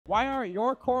Why aren't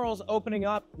your corals opening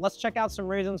up? Let's check out some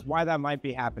reasons why that might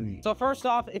be happening. So first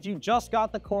off, if you just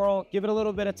got the coral, give it a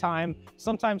little bit of time.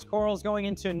 Sometimes corals going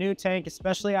into a new tank,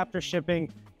 especially after shipping,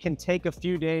 can take a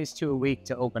few days to a week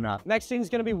to open up. Next thing is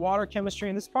going to be water chemistry,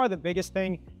 and this is probably the biggest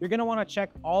thing. You're going to want to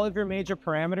check all of your major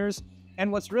parameters. And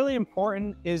what's really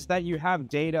important is that you have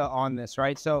data on this,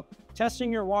 right? So testing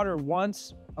your water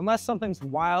once, unless something's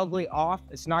wildly off,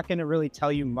 it's not going to really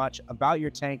tell you much about your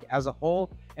tank as a whole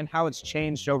and how it's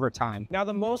changed over time. Now,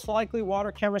 the most likely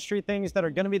water chemistry things that are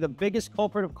going to be the biggest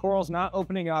culprit of corals not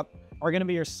opening up are going to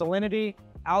be your salinity,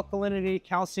 alkalinity,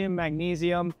 calcium,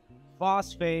 magnesium,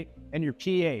 phosphate, and your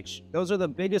pH. Those are the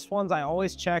biggest ones I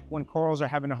always check when corals are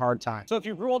having a hard time. So if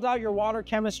you've ruled out your water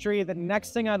chemistry, the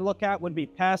next thing I'd look at would be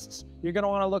pests. You're going to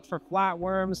want to look for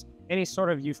flatworms, any sort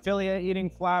of Euphyllia eating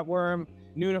flatworm,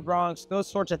 nudibranchs, those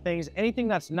sorts of things, anything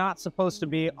that's not supposed to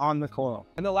be on the coral.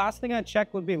 And the last thing I'd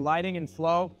check would be lighting and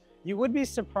flow. You would be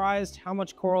surprised how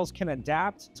much corals can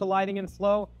adapt to lighting and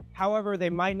flow. However, they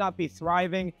might not be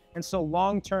thriving. And so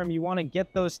long-term, you want to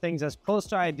get those things as close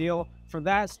to ideal for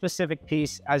that specific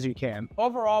piece as you can.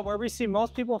 Overall, where we see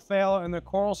most people fail and their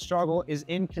coral struggle is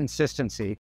inconsistency.